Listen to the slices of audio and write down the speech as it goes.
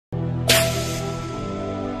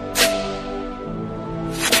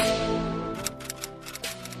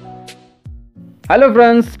Hello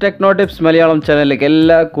friends, Technotips Malayalam channel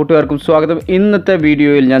എല്ലാ കൂട്ടുകാർക്കും സ്വാഗതം. ഇന്നത്തെ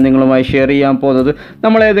വീഡിയോയിൽ ഞാൻ നിങ്ങളുമായി ഷെയർ ചെയ്യാൻ പോകുന്നത്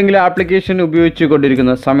നമ്മൾ ഏതെങ്കിലും ആപ്ലിക്കേഷൻ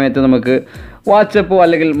ഉപയോഗിച്ചുകൊണ്ടിരിക്കുന്ന സമയത്ത് നമുക്ക് വാട്ട്സ്ആപ്പോ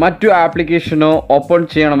അല്ലെങ്കിൽ മറ്റു ആപ്ലിക്കേഷനോ ഓപ്പൺ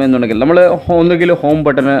ചെയ്യണമെന്നുണ്ടെങ്കിൽ നമ്മൾ ഒന്നുകിൽ ഹോം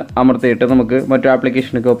ബട്ടൺ അമർത്തിയിട്ട് നമുക്ക് മറ്റു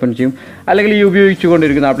ആപ്ലിക്കേഷനൊക്കെ ഓപ്പൺ ചെയ്യും, അല്ലെങ്കിൽ ഈ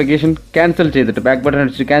ഉപയോഗിച്ചുകൊണ്ടിരിക്കുന്ന ആപ്ലിക്കേഷൻ ക്യാൻസൽ ചെയ്തിട്ട് ബാക്ക് ബട്ടൺ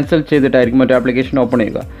അടിച്ച് ക്യാൻസൽ ചെയ്തിട്ടായിരിക്കും മറ്റു ആപ്ലിക്കേഷൻ ഓപ്പൺ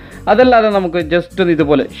ചെയ്യുക. അതല്ലാതെ നമുക്ക് ജസ്റ്റ്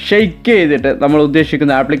ഇതുപോലെ ഷെയ്ക്ക് ചെയ്തിട്ട് നമ്മൾ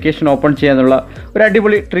ഉദ്ദേശിക്കുന്ന ആപ്ലിക്കേഷൻ ഓപ്പൺ ചെയ്യാനുള്ള ഒരു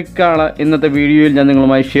അടിപൊളി ട്രിക്കാണ് ഇന്നത്തെ വീഡിയോയിൽ ഞാൻ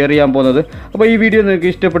നിങ്ങളുമായി ഷെയർ ചെയ്യാൻ പോകുന്നത്. അപ്പോൾ ഈ വീഡിയോ നിങ്ങൾക്ക്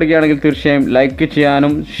ഇഷ്ടപ്പെടുകയാണെങ്കിൽ തീർച്ചയായും ലൈക്ക്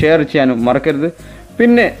ചെയ്യാനും ഷെയർ ചെയ്യാനും മറക്കരുത്.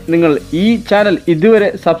 പിന്നെ നിങ്ങൾ ഈ ചാനൽ ഇതുവരെ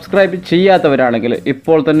സബ്സ്ക്രൈബ് ചെയ്യാത്തവരാണെങ്കിൽ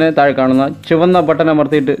ഇപ്പോൾ തന്നെ താഴെ കാണുന്ന ചുവന്ന ബട്ടൺ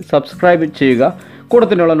അമർത്തിയിട്ട് സബ്സ്ക്രൈബ് ചെയ്യുക. കൂടെ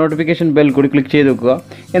തന്നെയുള്ള നോട്ടിഫിക്കേഷൻ ബെൽ കൂടി ക്ലിക്ക് ചെയ്ത് വെക്കുക.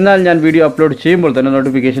 എന്നാൽ ഞാൻ വീഡിയോ അപ്ലോഡ് ചെയ്യുമ്പോൾ തന്നെ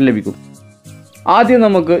നോട്ടിഫിക്കേഷൻ ലഭിക്കും. ആദ്യം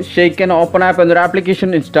നമുക്ക് ഷെയ്ക്ക് ആൻഡ് ഓപ്പൺ ആപ്പ് എന്നൊരു ആപ്ലിക്കേഷൻ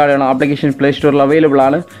ഇൻസ്റ്റാൾ ചെയ്യണം. ആപ്ലിക്കേഷൻ പ്ലേ സ്റ്റോറിൽ അവൈലബിൾ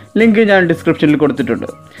ആണ്. ലിങ്ക് ഞാൻ ഡിസ്ക്രിപ്ഷനിൽ കൊടുത്തിട്ടുണ്ട്.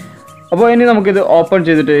 അപ്പോൾ ഇനി നമുക്കിത് ഓപ്പൺ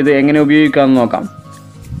ചെയ്തിട്ട് ഇത് എങ്ങനെ ഉപയോഗിക്കാമെന്ന് നോക്കാം.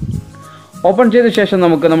 ഓപ്പൺ ചെയ്ത ശേഷം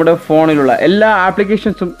നമുക്ക് നമ്മുടെ ഫോണിലുള്ള എല്ലാ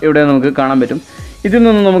ആപ്ലിക്കേഷൻസും ഇവിടെ നമുക്ക് കാണാൻ പറ്റും. ഇതിൽ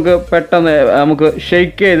നിന്ന് നമുക്ക്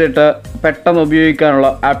ഷെയ്ക്ക് ചെയ്തിട്ട് പെട്ടെന്ന് ഉപയോഗിക്കാനുള്ള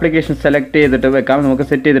ആപ്ലിക്കേഷൻ സെലക്ട് ചെയ്തിട്ട് വെക്കാം, നമുക്ക്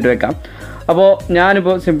സെറ്റ് ചെയ്തിട്ട് വെക്കാം. അപ്പോൾ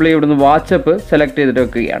ഞാനിപ്പോൾ സിംപ്ലി ഇവിടുന്ന് വാട്ട്സ്ആപ്പ് സെലക്ട് ചെയ്തിട്ട്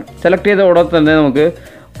വെക്കുകയാണ്. സെലക്ട് ചെയ്ത ഉടനെ തന്നെ നമുക്ക്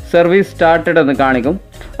സർവീസ് സ്റ്റാർട്ടഡ് എന്ന് കാണിക്കും.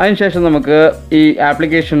 അതിനുശേഷം നമുക്ക് ഈ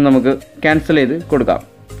ആപ്ലിക്കേഷൻ നമുക്ക് ക്യാൻസൽ ചെയ്ത് കൊടുക്കാം.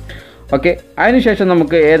 ഓക്കെ, അതിനുശേഷം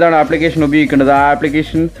നമുക്ക് ഏതാണ് ആപ്ലിക്കേഷൻ ഉപയോഗിക്കേണ്ടത് ആ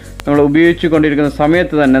ആപ്ലിക്കേഷൻ നമ്മൾ ഉപയോഗിച്ചു കൊണ്ടിരിക്കുന്ന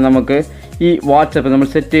സമയത്ത് തന്നെ നമുക്ക് ഈ വാട്ട്സ്ആപ്പ് നമ്മൾ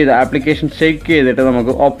സെറ്റ് ചെയ്ത ആപ്ലിക്കേഷൻ ഷെയ്ക്ക് ചെയ്തിട്ട്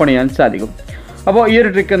നമുക്ക് ഓപ്പൺ ചെയ്യാൻ സാധിക്കും. അപ്പോൾ ഈ ഒരു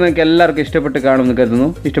ട്രിക്ക് നിങ്ങൾക്ക് എല്ലാവർക്കും ഇഷ്ടപ്പെട്ട് കാണുമെന്ന് കരുതുന്നു.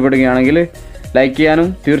 ഇഷ്ടപ്പെടുകയാണെങ്കിൽ ലൈക്ക് ചെയ്യാനും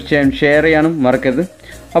തീർച്ചയായും ഷെയർ ചെയ്യാനും മറക്കരുത്.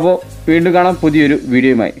 അപ്പോൾ വീണ്ടും കാണാം പുതിയൊരു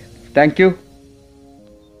വീഡിയോയുമായി. Thank you.